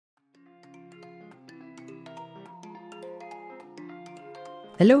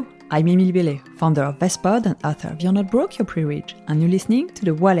Hello, I'm Emile Bellet, founder of Vestpod and author of You're Not Broke, You're Pre-Rich, and you're listening to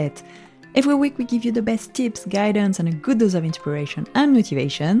The Wallet. Every week we give you the best tips, guidance, and a good dose of inspiration and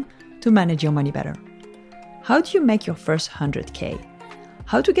motivation to manage your money better. How do you make your first 100K?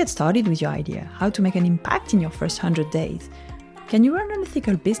 How to get started with your idea? How to make an impact in your first 100 days? Can you run an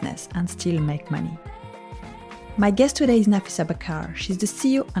ethical business and still make money? My guest today is Nafisa Bakkar. She's the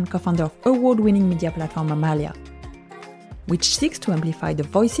CEO and co-founder of award-winning media platform Amalia, which seeks to amplify the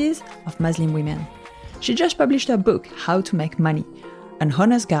voices of Muslim women. She just published her book, How to Make Money, an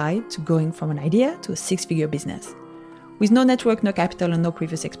honest guide to going from an idea to a six-figure business. With no network, no capital, and no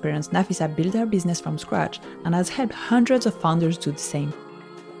previous experience, Nafisa built her business from scratch and has helped hundreds of founders do the same.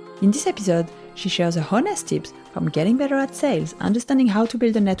 In this episode, she shares her honest tips from getting better at sales, understanding how to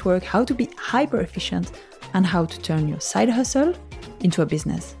build a network, how to be hyper-efficient, and how to turn your side hustle into a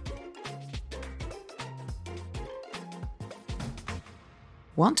business.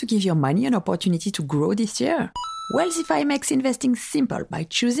 Want to give your money an opportunity to grow this year? Wealthify makes investing simple by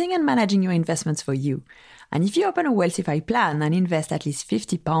choosing and managing your investments for you. And if you open a Wealthify plan and invest at least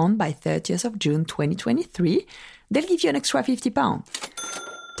 £50 by 30th of June 2023, they'll give you an extra £50.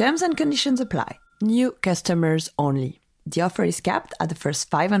 Terms and conditions apply. New customers only. The offer is capped at the first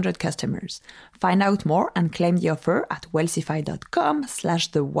 500 customers. Find out more and claim the offer at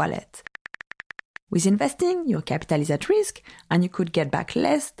wealthify.com/thewallet. With investing, your capital is at risk and you could get back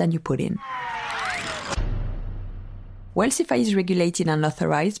less than you put in. Wealthify is regulated and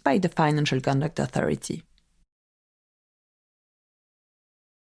authorized by the Financial Conduct Authority.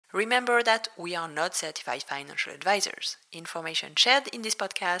 Remember that we are not certified financial advisors. Information shared in this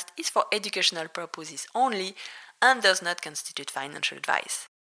podcast is for educational purposes only and does not constitute financial advice.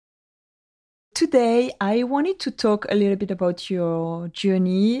 Today, I wanted to talk a little bit about your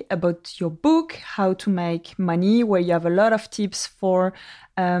journey, about your book, How to Make Money, where you have a lot of tips for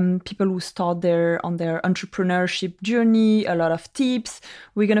people who start on their entrepreneurship journey, a lot of tips.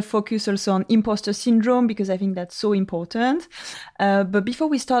 We're going to focus also on imposter syndrome because I think that's so important. But before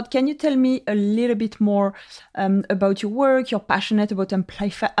we start, can you tell me a little bit more about your work? You're passionate about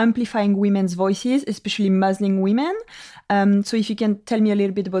amplifying women's voices, especially Muslim women. So if you can tell me a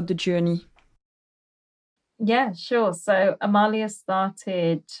little bit about the journey. Yeah, sure. So Amalia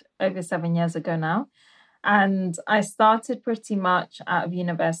started over 7 years ago now. And I started pretty much out of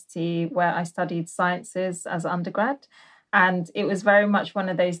university where I studied sciences as an undergrad. And it was very much one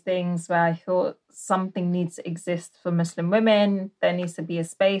of those things where I thought something needs to exist for Muslim women. There needs to be a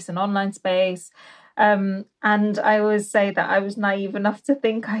space, an online space. And I always say that I was naive enough to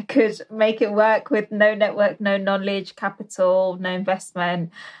think I could make it work with no network, no knowledge, capital, no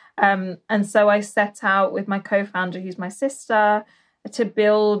investment. And so I set out with my co-founder, who's my sister, to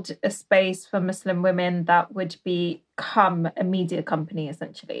build a space for Muslim women that would become a media company,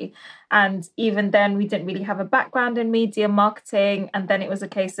 essentially. And even then, we didn't really have a background in media marketing. And then it was a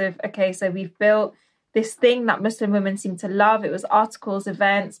case of, okay, so we've built this thing that Muslim women seem to love. It was articles,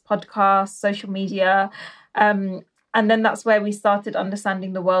 events, podcasts, social media. And then that's where we started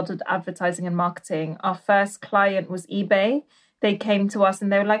understanding the world of advertising and marketing. Our first client was eBay. They came to us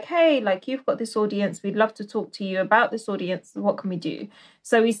and they were like, hey, you've got this audience. We'd love to talk to you about this audience. What can we do?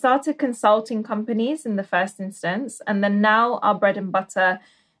 So we started consulting companies in the first instance. And then now our bread and butter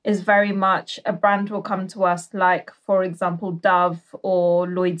is very much a brand will come to us like, for example, Dove or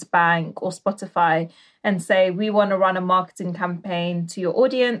Lloyds Bank or Spotify and say, we want to run a marketing campaign to your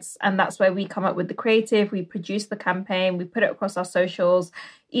audience. And that's where we come up with the creative. We produce the campaign. We put it across our socials.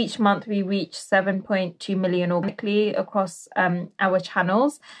 Each month, we reach 7.2 million organically across our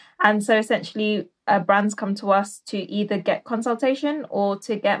channels. And so essentially, brands come to us to either get consultation or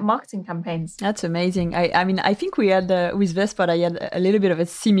to get marketing campaigns. That's amazing. I mean, I think we had, with Vestpod, I had a little bit of a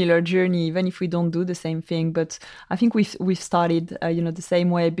similar journey, even if we don't do the same thing. But I think we've started, the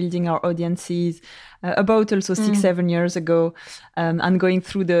same way, building our audiences about also 6-7 years ago, and going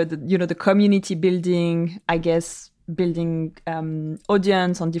through the community building, I guess, building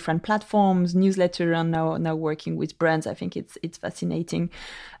audience on different platforms, newsletter, and now working with brands. I think it's fascinating.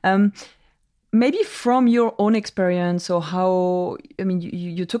 Maybe from your own experience or how, I mean,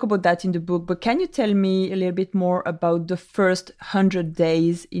 you talk about that in the book, but can you tell me a little bit more about the first 100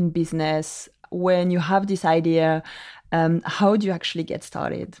 days in business when you have this idea? How do you actually get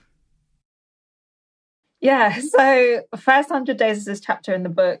started? Yeah, so first 100 days is this chapter in the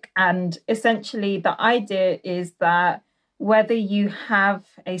book. And essentially the idea is that whether you have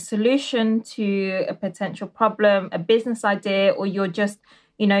a solution to a potential problem, a business idea, or you're just,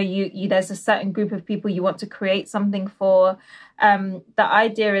 there's a certain group of people you want to create something for. The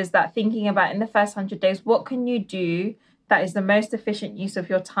idea is that thinking about in the first 100 days, what can you do that is the most efficient use of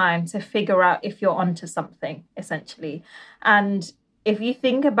your time to figure out if you're onto something, essentially. And if you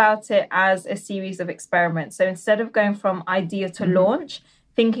think about it as a series of experiments, so instead of going from idea to launch,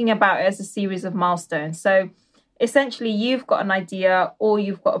 thinking about it as a series of milestones. So essentially, you've got an idea or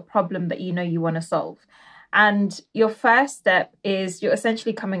you've got a problem that you know you want to solve. And your first step is you're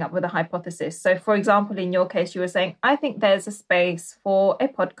essentially coming up with a hypothesis. So, for example, in your case, you were saying, I think there's a space for a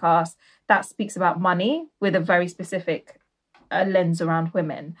podcast that speaks about money with a very specific lens around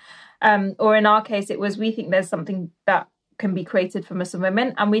women. Or in our case, it was, we think there's something that can be created for Muslim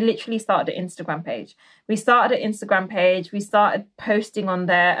women. And we literally started an Instagram page. We started posting on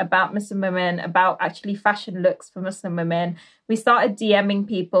there about Muslim women, about actually fashion looks for Muslim women. We started DMing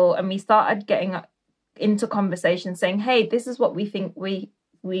people and we started getting into conversation saying, hey, this is what we think we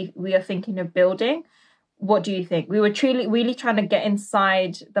are thinking of building. What do you think? We were truly really trying to get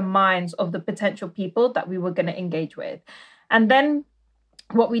inside the minds of the potential people that we were going to engage with. And then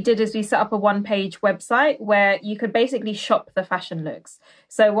what we did is we set up a one-page website where you could basically shop the fashion looks.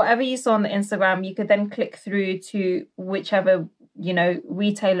 So whatever you saw on the Instagram, you could then click through to whichever,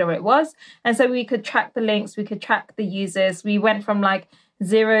 retailer it was. And so we could track the links, we could track the users. We went from like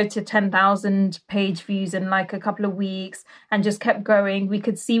 0 to 10,000 page views in like a couple of weeks and just kept growing. We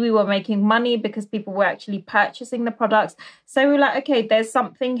could see we were making money because people were actually purchasing the products. So we were like, okay, there's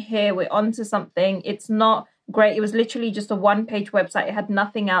something here. We're onto something. It's not great. It was literally just a one-page website. It had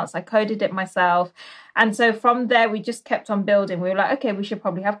nothing else. I coded it myself. And so from there, we just kept on building. We were like, okay, we should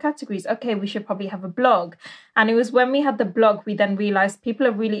probably have categories. Okay, we should probably have a blog. And it was when we had the blog, we then realized people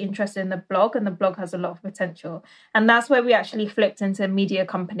are really interested in the blog and the blog has a lot of potential. And that's where we actually flipped into a media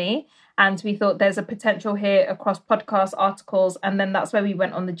company. And we thought there's a potential here across podcasts, articles, and then that's where we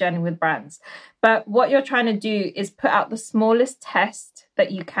went on the journey with brands. But what you're trying to do is put out the smallest test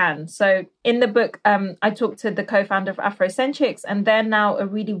that you can. So in the book, I talked to the co-founder of Afrocentrics, and they're now a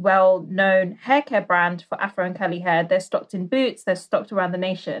really well-known hair care brand for Afro and curly hair. They're stocked in Boots, they're stocked around the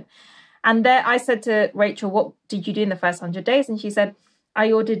nation. And there I said to Rachel, what did you do in the first 100 days? And she said, I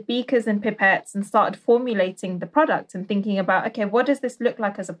ordered beakers and pipettes and started formulating the product and thinking about, okay, what does this look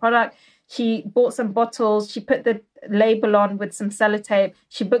like as a product? She bought some bottles. She put the label on with some sellotape.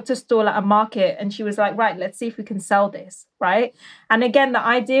 She booked a stall at a market and she was like, right, let's see if we can sell this, right? And again, the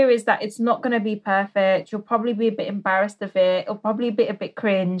idea is that it's not going to be perfect. You'll probably be a bit embarrassed of it. It'll probably be a bit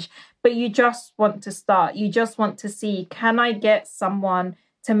cringe, but you just want to start. You just want to see, can I get someone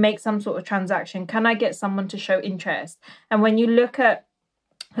to make some sort of transaction? Can I get someone to show interest? And when you look at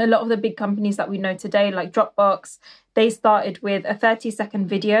a lot of the big companies that we know today, like Dropbox, they started with a 30-second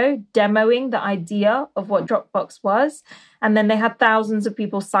video demoing the idea of what Dropbox was. And then they had thousands of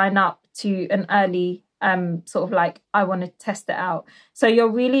people sign up to an early sort of like, I want to test it out. So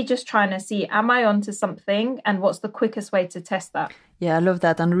you're really just trying to see, am I onto something? And what's the quickest way to test that? Yeah, I love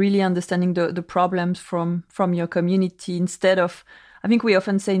that. And really understanding the problems from your community instead of, I think we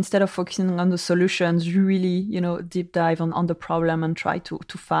often say, instead of focusing on the solutions, you really, deep dive on the problem and try to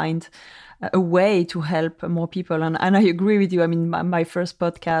find a way to help more people. And I agree with you. I mean, my first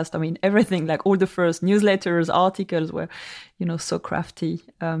podcast, everything, like all the first newsletters, articles were, so crafty.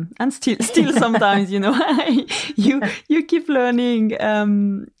 And still sometimes, you keep learning.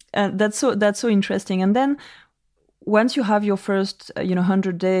 And that's so interesting. And then once you have your first,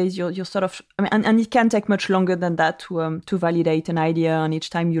 100 days, you're sort of, and it can take much longer than that to validate an idea. And each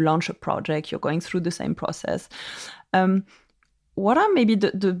time you launch a project, you're going through the same process. What are maybe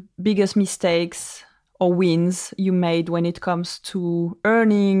the biggest mistakes or wins you made when it comes to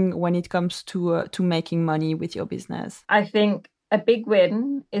earning, when it comes to making money with your business? I think a big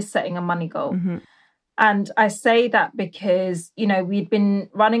win is setting a money goal. Mm-hmm. And I say that because, we'd been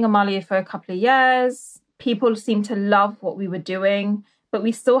running Amalia for a couple of years. People seemed to love what we were doing, but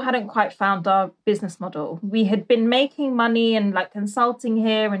we still hadn't quite found our business model. We had been making money and like consulting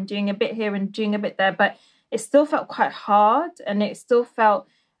here and doing a bit here and doing a bit there, but it still felt quite hard. And it still felt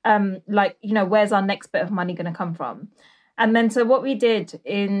like, where's our next bit of money going to come from? And then so what we did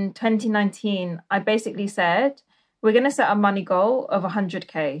in 2019, I basically said, we're going to set a money goal of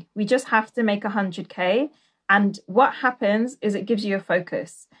 100K. We just have to make 100K. And what happens is it gives you a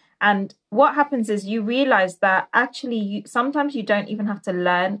focus. And what happens is you realize that actually sometimes you don't even have to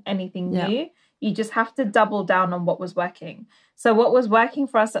learn anything new. You just have to double down on what was working. So what was working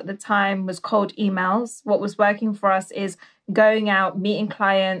for us at the time was cold emails. What was working for us is going out, meeting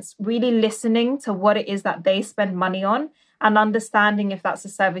clients, really listening to what it is that they spend money on and understanding if that's a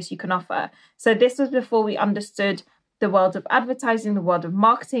service you can offer. So this was before we understood the world of advertising, the world of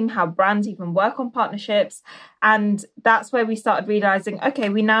marketing, how brands even work on partnerships. And that's where we started realizing, okay,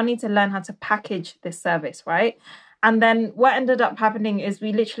 we now need to learn how to package this service, right? And then what ended up happening is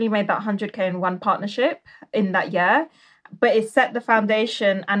we literally made that 100K in one partnership in that year. But it set the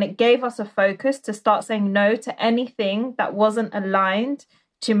foundation and it gave us a focus to start saying no to anything that wasn't aligned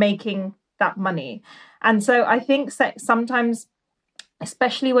to making that money. And so I think sometimes,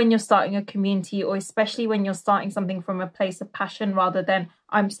 especially when you're starting a community, or especially when you're starting something from a place of passion rather than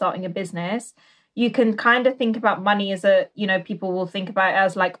I'm starting a business, you can kind of think about money as people will think about it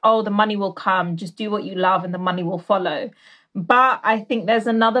as like, oh, the money will come, just do what you love and the money will follow. But I think there's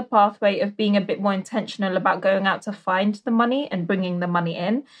another pathway of being a bit more intentional about going out to find the money and bringing the money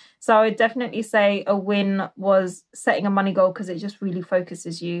in. So I would definitely say a win was setting a money goal, because it just really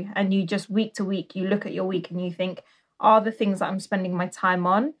focuses you. And you just week to week, you look at your week and you think, are the things that I'm spending my time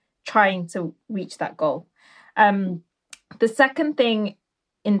on trying to reach that goal? The second thing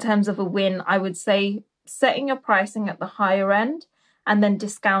in terms of a win, I would say setting your pricing at the higher end and then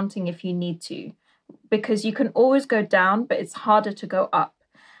discounting if you need to, because you can always go down, but it's harder to go up.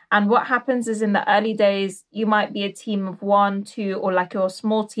 And what happens is in the early days, you might be a team of 1, 2, or like you're a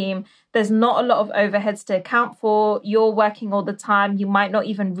small team. There's not a lot of overheads to account for. You're working all the time. You might not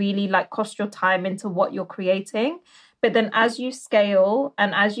even really like cost your time into what you're creating. But then as you scale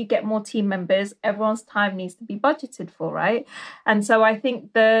and as you get more team members, everyone's time needs to be budgeted for, right? And so I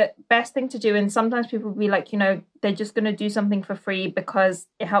think the best thing to do, and sometimes people will be like, they're just going to do something for free because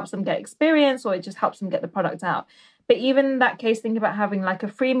it helps them get experience or it just helps them get the product out. But even in that case, think about having like a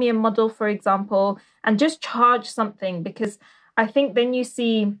freemium model, for example, and just charge something, because I think then you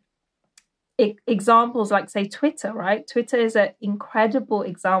see examples like, say, Twitter, right? Twitter is an incredible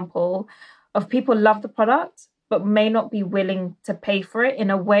example of people love the product, but may not be willing to pay for it in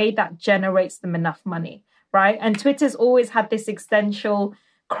a way that generates them enough money, right? And Twitter's always had this existential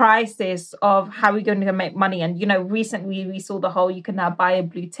crisis of how we're going to make money. And, recently we saw the whole, you can now buy a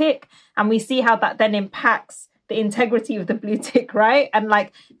blue tick, and we see how that then impacts the integrity of the blue tick, right? And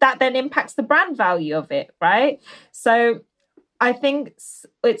like that then impacts the brand value of it, right? So I think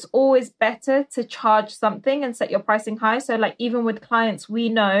it's always better to charge something and set your pricing high. So like even with clients, we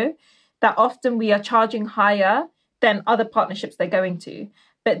know that often we are charging higher than other partnerships they're going to.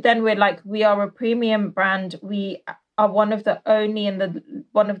 But then we are a premium brand. We are one of the only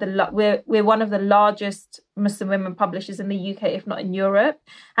we're one of the largest Muslim women publishers in the UK, if not in Europe.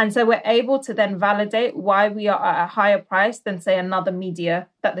 And so we're able to then validate why we are at a higher price than, say, another media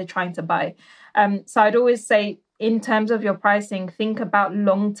that they're trying to buy. So I'd always say, in terms of your pricing, think about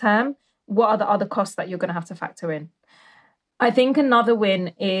long term. What are the other costs that you're going to have to factor in? I think another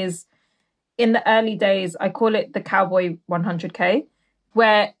win is, in the early days, I call it the Cowboy 100K,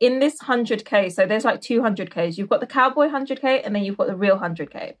 where in this 100K, so there's like 200Ks. You've got the Cowboy 100K and then you've got the real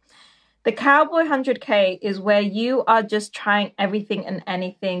 100K. The Cowboy 100K is where you are just trying everything and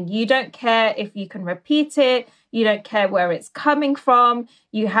anything. You don't care if you can repeat it. You don't care where it's coming from.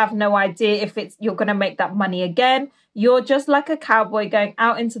 You have no idea if you're going to make that money again. You're just like a cowboy going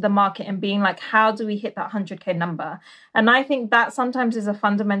out into the market and being like, how do we hit that 100K number? And I think that sometimes is a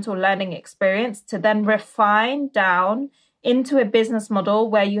fundamental learning experience to then refine down into a business model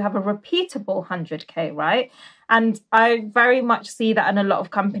where you have a repeatable 100K, right? And I very much see that in a lot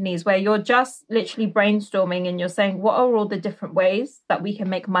of companies where you're just literally brainstorming and you're saying, what are all the different ways that we can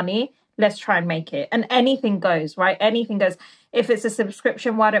make money? Let's try and make it. And anything goes, right? Anything goes. If it's a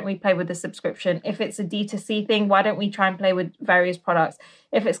subscription, why don't we play with the subscription? If it's a D2C thing, why don't we try and play with various products?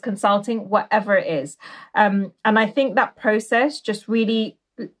 If it's consulting, whatever it is. And I think that process just really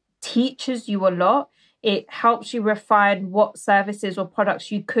teaches you a lot. It helps you refine what services or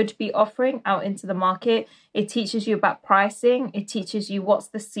products you could be offering out into the market. It teaches you about pricing. It teaches you what's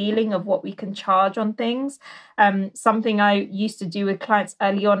the ceiling of what we can charge on things. Something I used to do with clients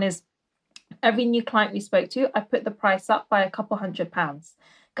early on is every new client we spoke to, I put the price up by a couple £100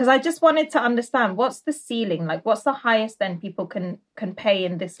 because I just wanted to understand what's the ceiling, like what's the highest end people can pay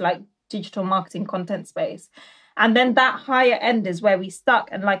in this like digital marketing content space. And then that higher end is where we stuck.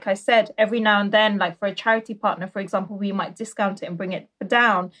 And like I said, every now and then, like for a charity partner, for example, we might discount it and bring it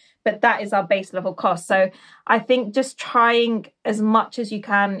down. But that is our base level cost. So I think just trying as much as you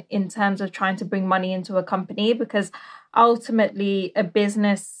can in terms of trying to bring money into a company, because ultimately a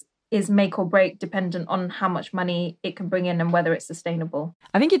business is make or break dependent on how much money it can bring in and whether it's sustainable.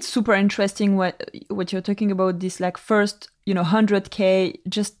 I think it's super interesting what you're talking about, this like first, 100K,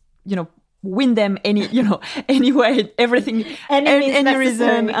 just, win them anyway, everything, any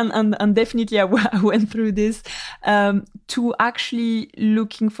reason. And definitely I went through this, to actually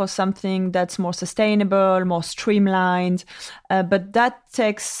looking for something that's more sustainable, more streamlined. But that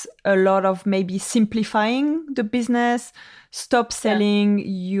takes a lot of maybe simplifying the business, stop selling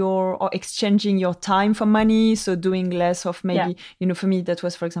or exchanging your time for money. So doing less of maybe, for me, that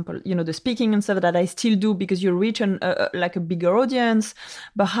was, for example, the speaking and stuff that I still do because you reach like a bigger audience.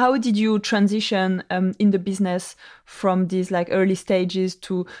 But how did you transition in the business from these like early stages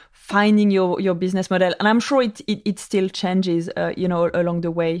to finding your business model? And I'm sure it still changes, along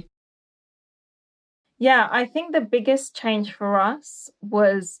the way. Yeah, I think the biggest change for us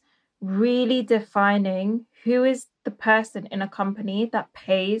was really defining who is the person in a company that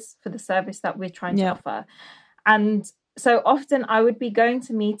pays for the service that we're trying to offer. And so often I would be going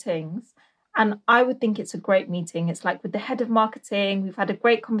to meetings and I would think it's a great meeting. It's like with the head of marketing, we've had a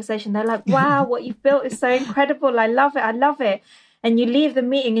great conversation. They're like, wow, what you've built is so incredible. I love it. I love it. And you leave the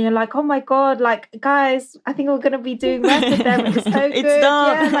meeting and you're like, oh my God, like, guys, I think we're going to be doing work with them. It's so it's good.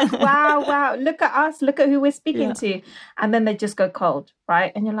 Done. Yeah, like, wow. Look at us. Look at who we're speaking to. And then they just go cold,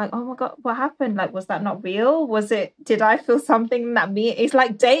 right? And you're like, oh my God, what happened? Like, was that not real? Did I feel something in that meeting? It's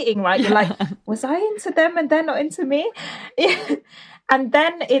like dating, right? You're like, was I into them and they're not into me? And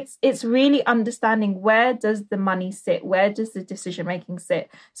then it's really understanding, where does the money sit? Where does the decision making sit?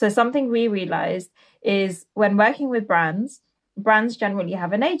 So something we realized is when working with brands generally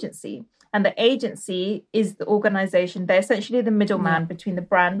have an agency, and the agency is the organization. They're essentially the middleman between the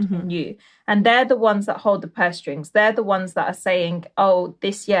brand and you, and they're the ones that hold the purse strings. They're the ones that are saying, oh,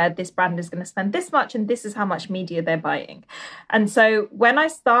 this year this brand is going to spend this much and this is how much media they're buying. And so when I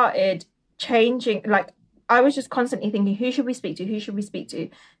started changing, like, I was just constantly thinking, who should we speak to?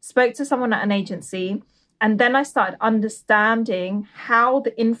 Spoke to someone at an agency. And then I started understanding how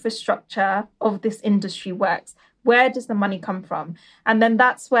the infrastructure of this industry works. Where does the money come from? And then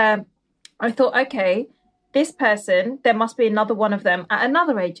that's where I thought, okay, this person, there must be another one of them at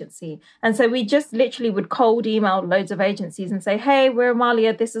another agency. And so we just literally would cold email loads of agencies and say, hey, we're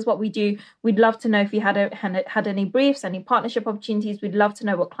Amalia. This is what we do. We'd love to know if you had any briefs, any partnership opportunities. We'd love to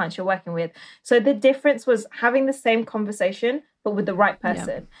know what clients you're working with. So the difference was having the same conversation, but with the right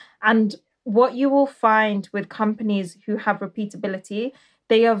person. And what you will find with companies who have repeatability,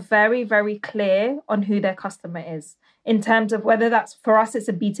 they are very, very clear on who their customer is in terms of whether that's, for us, it's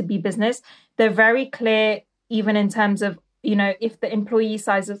a B2B business. They're very clear, even in terms of, if the employee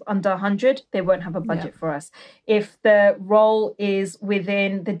size is under 100, they won't have a budget for us. If the role is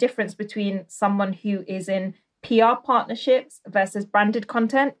within the difference between someone who is in PR partnerships versus branded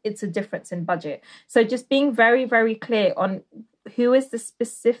content, it's a difference in budget. So just being very, very clear on who is the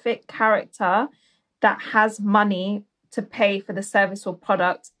specific character that has money to pay for the service or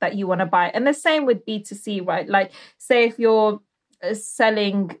product that you want to buy. And the same with B2C, right? Like, say if you're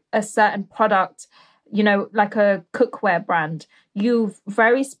selling a certain product, like a cookware brand, you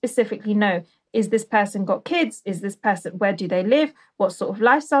very specifically know, is this person got kids? Is this person, where do they live? What sort of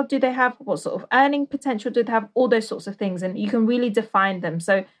lifestyle do they have? What sort of earning potential do they have? All those sorts of things. And you can really define them.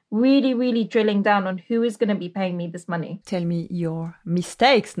 So really, really drilling down on who is going to be paying me this money. Tell me your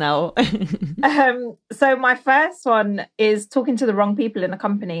mistakes now. So my first one is talking to the wrong people in a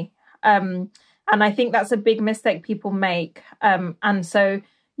company. And I think that's a big mistake people make. And so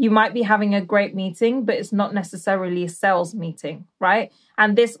you might be having a great meeting, but it's not necessarily a sales meeting, right?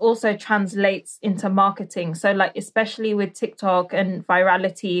 And this also translates into marketing. So like, especially with TikTok and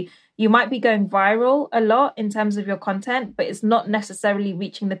virality, you might be going viral a lot in terms of your content, but it's not necessarily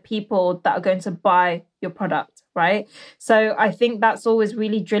reaching the people that are going to buy your product, right? So I think that's always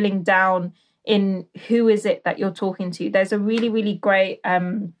really drilling down in who is it that you're talking to. There's a really, really great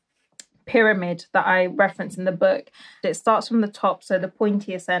pyramid that I reference in the book. It starts from the top, so the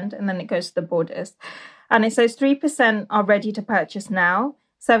pointiest end, and then it goes to the broadest. And it says 3% are ready to purchase now,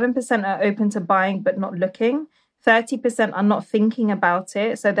 7% are open to buying but not looking, 30% are not thinking about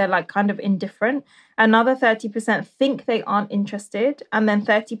it, so they're like kind of indifferent. Another 30% think they aren't interested, and then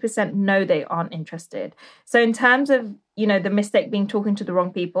 30% know they aren't interested. So in terms of, the mistake being talking to the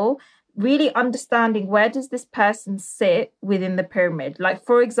wrong people, really understanding, where does this person sit within the pyramid? Like,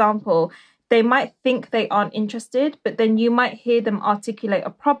 for example, they might think they aren't interested, but then you might hear them articulate a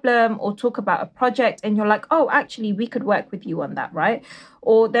problem or talk about a project, and you're like, oh, actually, we could work with you on that, right?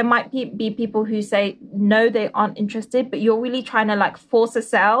 Or there might be people who say, no, they aren't interested, but you're really trying to like force a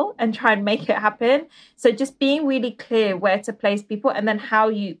sell and try and make it happen. So just being really clear where to place people and then how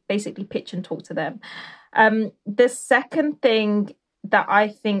you basically pitch and talk to them. The second thing that I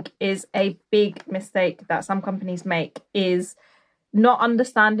think is a big mistake that some companies make is not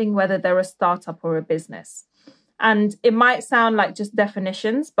understanding whether they're a startup or a business. And it might sound like just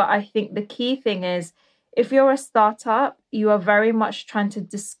definitions, but I think the key thing is, if you're a startup, you are very much trying to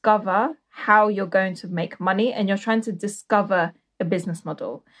discover how you're going to make money, and you're trying to discover a business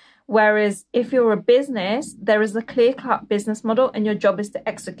model. Whereas if you're a business, there is a clear-cut business model and your job is to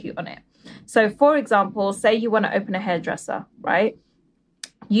execute on it. So for example, say you want to open a hairdresser, right?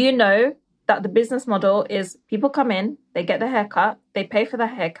 You know that the business model is people come in, they get their haircut, they pay for the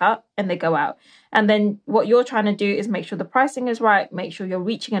haircut, and they go out. And then what you're trying to do is make sure the pricing is right, make sure you're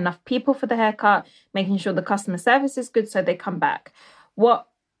reaching enough people for the haircut, making sure the customer service is good so they come back. What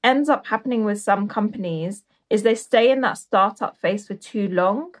ends up happening with some companies is they stay in that startup phase for too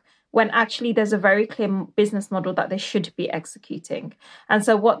long, when actually there's a very clear business model that they should be executing. And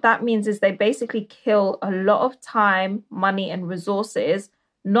so what that means is they basically kill a lot of time, money, and resources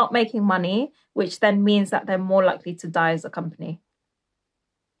not making money, which then means that they're more likely to die as a company.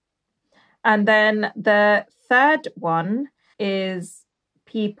 And then the third one is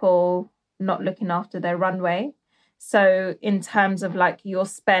people not looking after their runway. So in terms of like your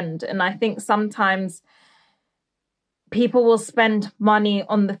spend, and I think sometimes people will spend money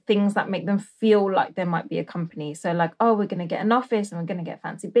on the things that make them feel like there might be a company. So like, oh, we're going to get an office and we're going to get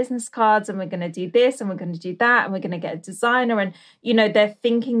fancy business cards and we're going to do this and we're going to do that and we're going to get a designer. And, you know, they're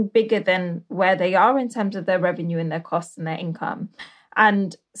thinking bigger than where they are in terms of their revenue and their costs and their income.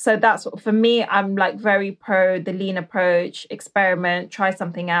 And so that's what, for me, I'm like very pro the lean approach, experiment, try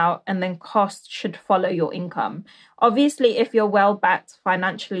something out, and then cost should follow your income. Obviously, if you're well backed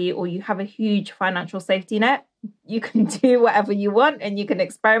financially or you have a huge financial safety net, you can do whatever you want and you can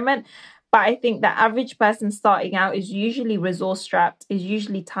experiment. But I think the average person starting out is usually resource strapped, is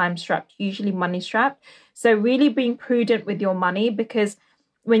usually time strapped, usually money strapped. So really being prudent with your money, because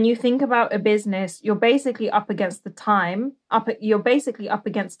when you think about a business, you're basically up against time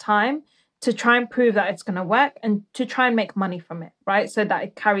to try and prove that it's going to work and to try and make money from it, right? So that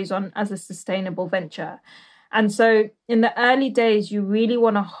it carries on as a sustainable venture. And so in the early days, you really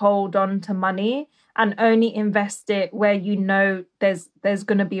want to hold on to money and only invest it where you know there's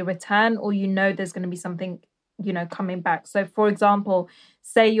going to be a return, or you know there's going to be something, you know, coming back. So for example,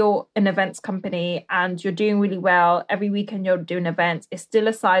 say you're an events company and you're doing really well. Every weekend you're doing events. It's still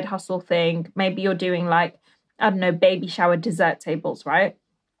a side hustle thing. Maybe you're doing like, I don't know, baby shower dessert tables, right?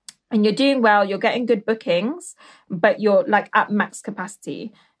 And you're doing well, you're getting good bookings, but you're like at max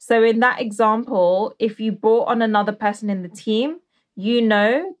capacity. So in that example, if you brought on another person in the team, you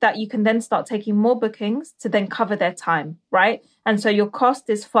know that you can then start taking more bookings to then cover their time, right? And so your cost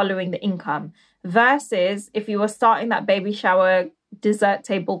is following the income. Versus if you were starting that baby shower dessert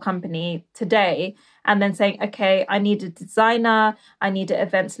table company today and then saying, okay, I need a designer, I need an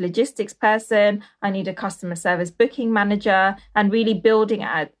events logistics person, I need a customer service booking manager, and really building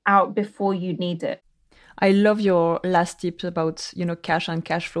it out before you need it. I love your last tips about, you know, cash and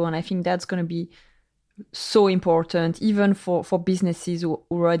cash flow. And I think that's going to be so important, even for businesses who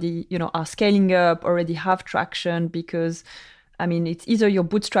already, you know, are scaling up, already have traction, because I mean, it's either you're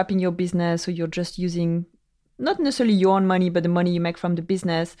bootstrapping your business or you're just using not necessarily your own money, but the money you make from the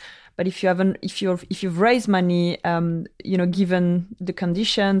business. But if you've raised money, you know, given the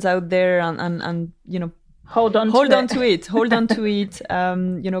conditions out there, and you know, hold on to it,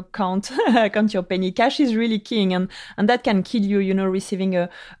 you know, count your penny. Cash is really king, and that can kill you, you know, receiving a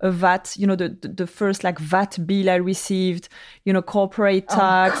VAT, you know, the first like VAT bill I received, you know, corporate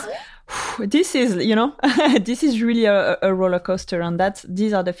tax. This is, you know, this is really a roller coaster, and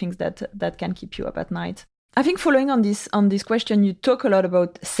these are the things that can keep you up at night. I think following on this question, you talk a lot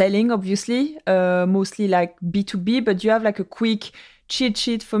about selling, obviously, mostly like B2B, but you have like a quick cheat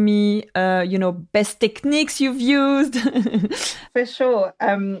sheet for me, you know, best techniques you've used. For sure.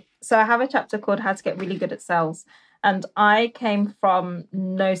 So I have a chapter called How to Get Really Good at Sales. And I came from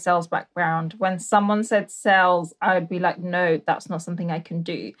no sales background. When someone said sales, I would be like, no, that's not something I can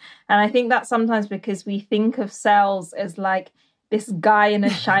do. And I think that's sometimes because we think of sales as like this guy in a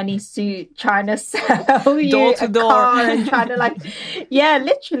shiny suit trying to sell you a car and trying to like, yeah,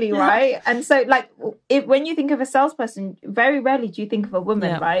 literally, right? And so like when you think of a salesperson, very rarely do you think of a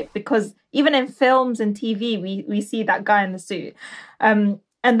woman, right? Because even in films and TV, we see that guy in the suit.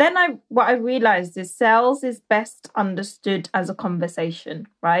 And then what I realized is sales is best understood as a conversation,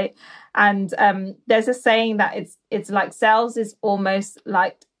 right? And there's a saying that it's like sales is almost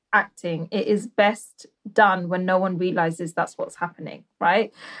like acting. It is best done when no one realizes that's what's happening,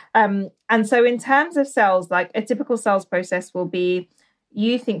 right? And so in terms of sales, like a typical sales process will be,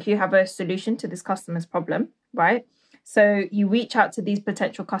 you think you have a solution to this customer's problem, right? So you reach out to these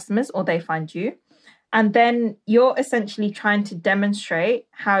potential customers, or they find you. And then you're essentially trying to demonstrate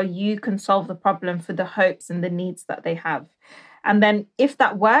how you can solve the problem for the hopes and the needs that they have. And then if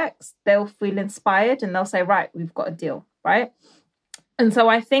that works, they'll feel inspired and they'll say, right, we've got a deal, right? And so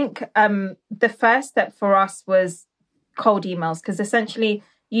I think the first step for us was cold emails, because essentially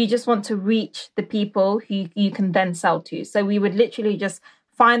You just want to reach the people who you can then sell to. So we would literally just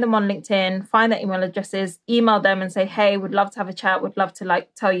find them on LinkedIn, find their email addresses, email them and say, hey, would love to have a chat, would love to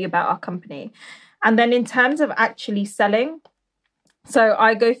like tell you about our company. And then in terms of actually selling, so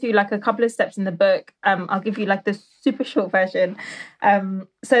I go through like a couple of steps in the book. I'll give you like the super short version.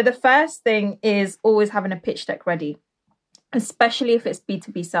 So the first thing is always having a pitch deck ready, especially if it's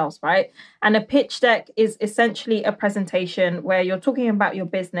B2B sales, right? And a pitch deck is essentially a presentation where you're talking about your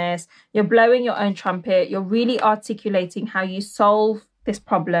business, you're blowing your own trumpet, you're really articulating how you solve this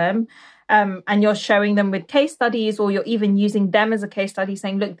problem. And you're showing them with case studies, or you're even using them as a case study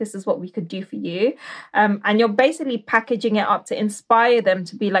saying, look, this is what we could do for you. And you're basically packaging it up to inspire them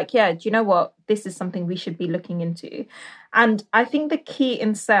to be like, yeah, do you know what? This is something we should be looking into. And I think the key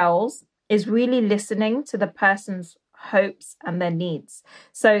in sales is really listening to the person's hopes and their needs.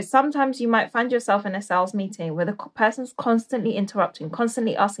 So sometimes you might find yourself in a sales meeting where the person's constantly interrupting,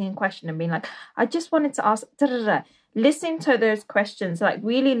 constantly asking a question and being like, I just wanted to ask, da, da, da. Listen to those questions, like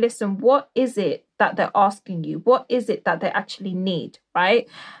really listen. What is it that they're asking you? What is it that they actually need, right?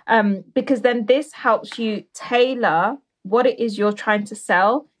 Because then this helps you tailor what it is you're trying to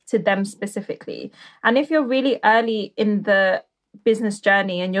sell to them specifically. And if you're really early in the business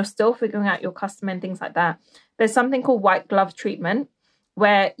journey and you're still figuring out your customer and things like that, there's something called white glove treatment,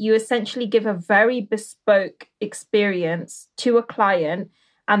 where you essentially give a very bespoke experience to a client,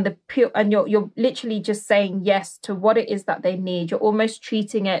 and you're literally just saying yes to what it is that they need. You're almost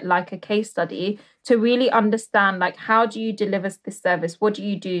treating it like a case study to really understand, like, how do you deliver this service? What do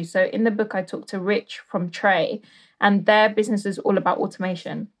you do? So in the book, I talked to Rich from Trey, and their business is all about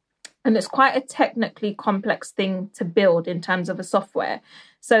automation. And it's quite a technically complex thing to build in terms of a software.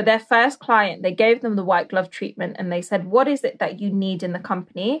 So their first client, they gave them the white glove treatment and they said, what is it that you need in the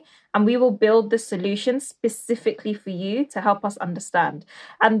company? And we will build the solution specifically for you to help us understand.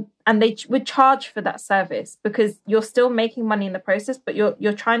 And they would charge for that service because you're still making money in the process, but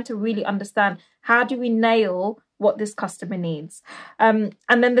you're trying to really understand, how do we nail what this customer needs? And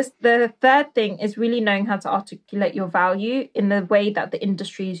then the third thing is really knowing how to articulate your value in the way that the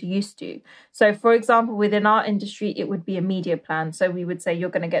industry is used to. So for example, within our industry, it would be a media plan. So we would say, you're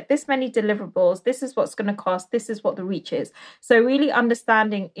going to get this many deliverables, this is what's going to cost, this is what the reach is. So really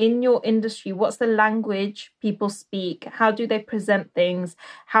understanding in your industry, what's the language people speak? How do they present things?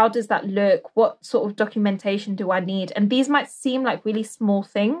 How does that look? What sort of documentation do I need? And these might seem like really small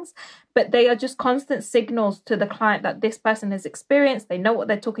things, but they are just constant signals to the client that this person has experienced, they know what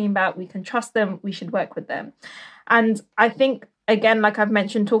they're talking about, we can trust them, we should work with them. And I think, again, like I've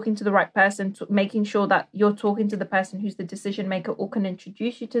mentioned, talking to the right person, making sure that you're talking to the person who's the decision maker or can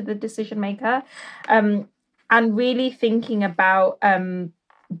introduce you to the decision maker, and really thinking about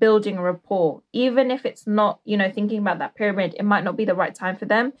building a rapport. Even if it's not, thinking about that pyramid, it might not be the right time for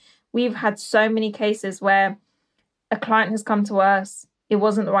them. We've had so many cases where a client has come to us, it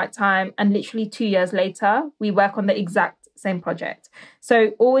wasn't the right time, and literally 2 years later, we work on the exact same project.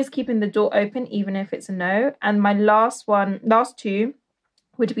 So always keeping the door open, even if it's a no. And my last two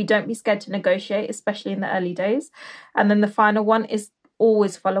would be, don't be scared to negotiate, especially in the early days. And then the final one is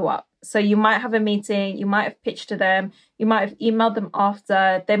always follow up. So you might have a meeting, you might have pitched to them, you might have emailed them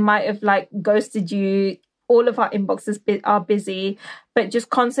after, they might have ghosted you. All of our inboxes are busy, but just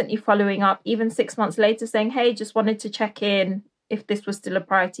constantly following up, even 6 months later, saying, hey, just wanted to check in if this was still a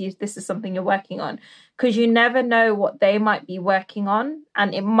priority, if this is something you're working on, because you never know what they might be working on,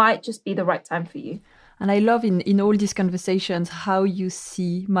 and it might just be the right time for you. And I love in all these conversations how you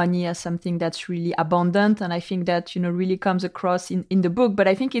see money as something that's really abundant. And I think that, really comes across in the book. But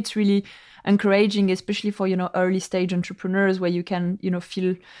I think it's really encouraging, especially for, early stage entrepreneurs where you can,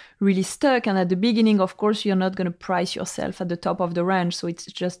 feel really stuck. And at the beginning, of course, you're not going to price yourself at the top of the range. So it's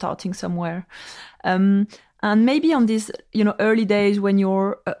just starting somewhere. And maybe on these, early days when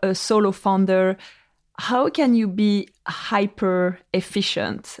you're a solo founder, how can you be hyper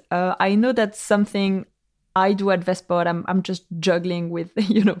efficient? I know that's something I do at Vestpod. I'm just juggling with,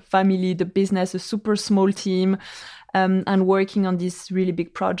 family, the business, a super small team, and working on these really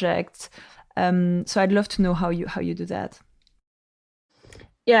big projects. So I'd love to know how you do that.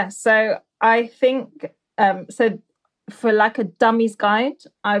 Yeah, so I think for like a dummy's guide,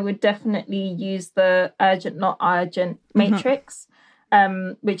 I would definitely use the urgent, not urgent matrix,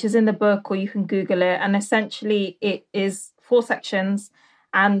 which is in the book, or you can Google it. And essentially it is 4 sections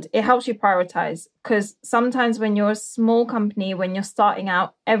and it helps you prioritize, because sometimes when you're a small company, when you're starting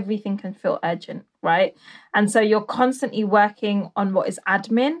out, everything can feel urgent, right? And so you're constantly working on what is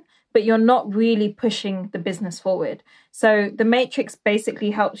admin, but you're not really pushing the business forward. So the matrix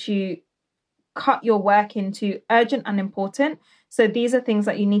basically helps you cut your work into urgent and important So these are things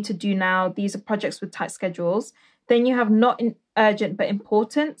that you need to do now. These are projects with tight schedules. Then you have urgent but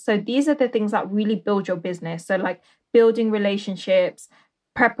important. So these are the things that really build your business. So like building relationships,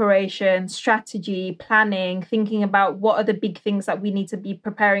 preparation, strategy, planning, thinking about what are the big things that we need to be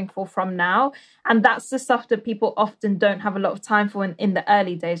preparing for from now. And that's the stuff that people often don't have a lot of time for in the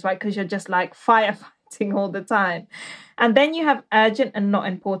early days, right? Because you're just like firefighting all the time. And then you have urgent and not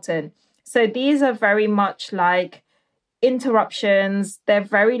important. So these are very much like interruptions. They're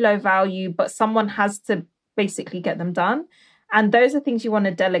very low value, but someone has to basically get them done. And those are things you want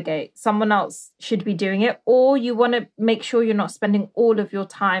to delegate. Someone else should be doing it, or you want to make sure you're not spending all of your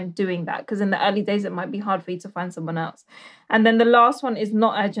time doing that, because in the early days, it might be hard for you to find someone else. And then the last one is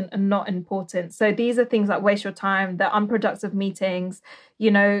not urgent and not important. So these are things that waste your time, the unproductive meetings.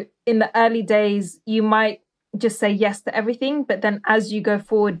 You know, in the early days, you might just say yes to everything, but then as you go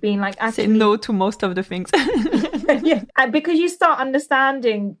forward, being like, actually, say no to most of the things. Yeah, because you start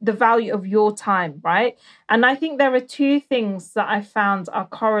understanding the value of your time, right? And I think there are two things that I found are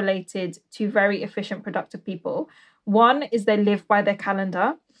correlated to very efficient, productive people. One is they live by their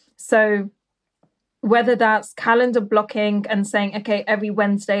calendar. So whether that's calendar blocking and saying, okay, every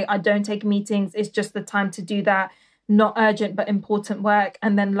Wednesday I don't take meetings, it's just the time to do that, not urgent but important work.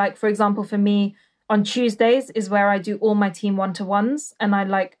 And then, like, for example, for me, on Tuesdays is where I do all my team one-to-ones, and I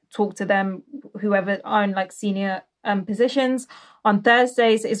like talk to them, whoever are in like senior positions. On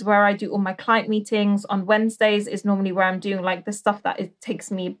Thursdays is where I do all my client meetings. On Wednesdays is normally where I'm doing like the stuff that it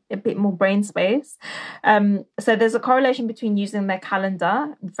takes me a bit more brain space. So there's a correlation between using their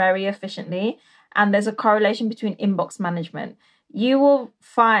calendar very efficiently, and there's a correlation between inbox management. You will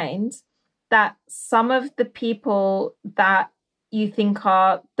find that some of the people that you think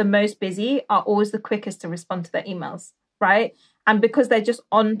are the most busy are always the quickest to respond to their emails, right? And because they're just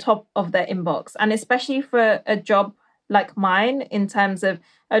on top of their inbox. And especially for a job like mine, in terms of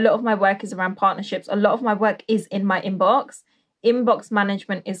a lot of my work is around partnerships, a lot of my work is in my inbox. Inbox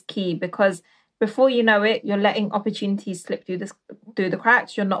management is key, because before you know it, you're letting opportunities slip through the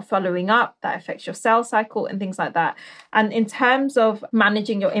cracks. You're not following up. That affects your sales cycle and things like that. And in terms of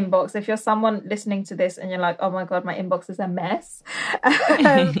managing your inbox, if you're someone listening to this and you're like, oh my God, my inbox is a mess,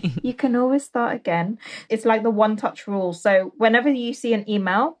 you can always start again. It's like the one-touch rule. So whenever you see an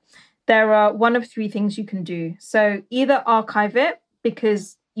email, there are one of three things you can do. So either archive it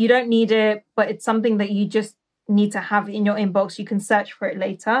because you don't need it, but it's something that you just need to have in your inbox. You can search for it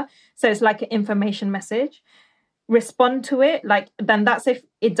later. So it's like an information message. Respond to it. Like, then that's if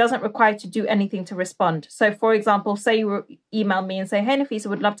it doesn't require you to do anything to respond. So for example, say you email me and say, hey, Nafisa,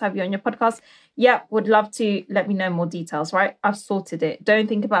 would love to have you on your podcast. Yeah, would love to. Let me know more details, right? I've sorted it. Don't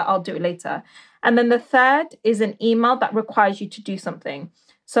think about I'll do it later. And then the third is an email that requires you to do something.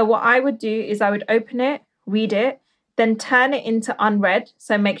 So what I would do is I would open it, read it, then turn it into unread.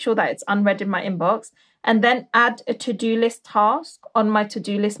 So make sure that it's unread in my inbox. And then add a to-do list task on my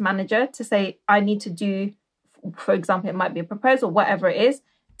to-do list manager to say, I need to do, for example, it might be a proposal, whatever it is,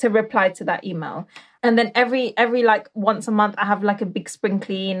 to reply to that email. And then every like once a month, I have like a big spring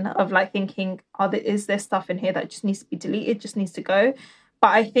clean of like thinking, is there stuff in here that just needs to be deleted, just needs to go. But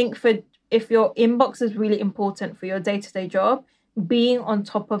I think if your inbox is really important for your day-to-day job, being on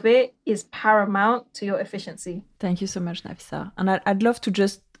top of it is paramount to your efficiency. Thank you so much, Nafisa. And I'd love to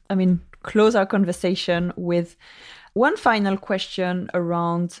just, close our conversation with one final question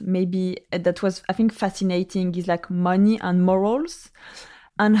around maybe that was, I think, fascinating, is like money and morals.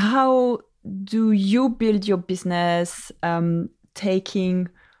 And how do you build your business taking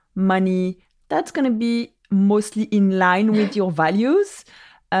money that's going to be mostly in line with your values?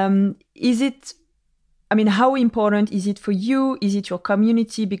 How important is it for you? Is it your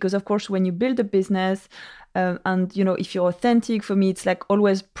community? Because of course, when you build a business, if you're authentic, for me, it's like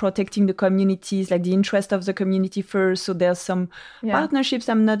always protecting the communities, like the interest of the community first. So there's some partnerships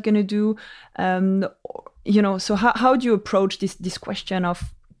I'm not going to do. So how do you approach this question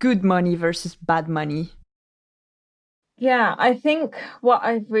of good money versus bad money? Yeah, I think what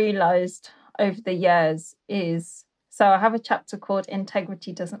I've realized over the years is, so I have a chapter called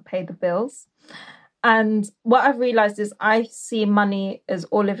Integrity Doesn't Pay the Bills. And what I've realized is I see money as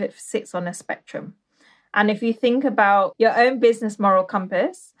all of it sits on a spectrum. And if you think about your own business moral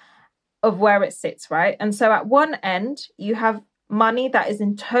compass of where it sits, right? And so at one end, you have money that is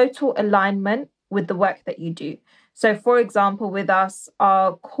in total alignment with the work that you do. So for example, with us,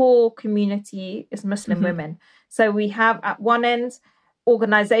 our core community is Muslim women. So we have at one end,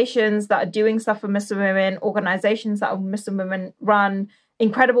 organizations that are doing stuff for Muslim women, organizations that are Muslim women run,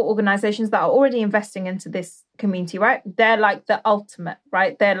 incredible organizations that are already investing into this community, right? They're like the ultimate,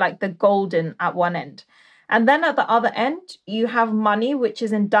 right? They're like the golden at one end. And then at the other end, you have money which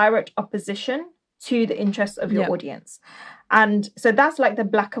is in direct opposition to the interests of your audience. And so that's like the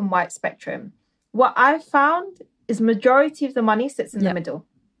black and white spectrum. What I've found is majority of the money sits in the middle,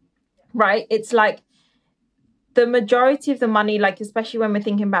 right? It's like the majority of the money, like especially when we're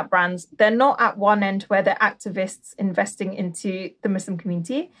thinking about brands, they're not at one end where they're activists investing into the Muslim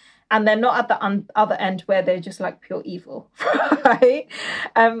community, and they're not at the other end where they're just like pure evil, right?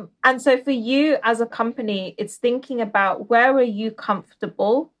 And so for you as a company, it's thinking about where are you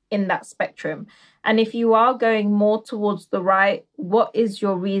comfortable in that spectrum? And if you are going more towards the right, what is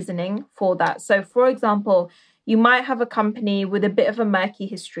your reasoning for that? So for example, you might have a company with a bit of a murky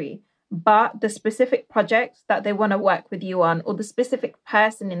history, but the specific project that they want to work with you on, or the specific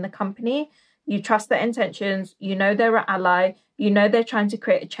person in the company, you trust their intentions, you know they're an ally, you know they're trying to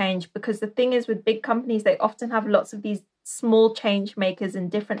create a change. Because the thing is with big companies, they often have lots of these small change makers in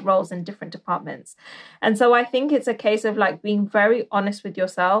different roles in different departments. And so I think it's a case of like being very honest with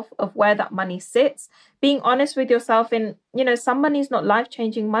yourself of where that money sits, being honest with yourself in, you know, some money is not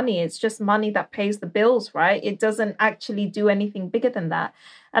life-changing money. It's just money that pays the bills, right? It doesn't actually do anything bigger than that.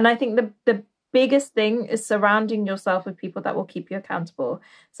 And I think the biggest thing is surrounding yourself with people that will keep you accountable.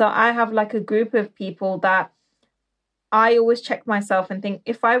 So I have like a group of people that I always check myself and think,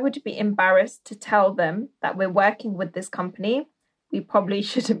 if I would be embarrassed to tell them that we're working with this company, we probably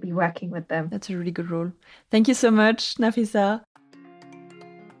shouldn't be working with them. That's a really good rule. Thank you so much, Nafisa.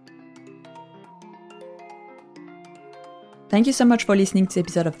 Thank you so much for listening to this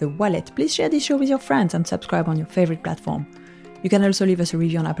episode of The Wallet. Please share this show with your friends and subscribe on your favorite platform. You can also leave us a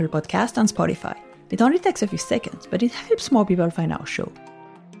review on Apple Podcasts and Spotify. It only takes a few seconds, but it helps more people find our show.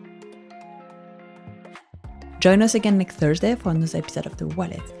 Join us again next Thursday for another episode of The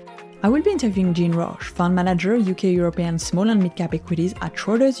Wallet. I will be interviewing Jean Roche, fund manager, UK European small and mid-cap equities at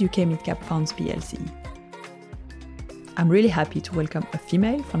Schroders UK Mid-Cap Funds plc. I'm really happy to welcome a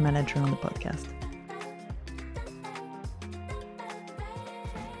female fund manager on the podcast.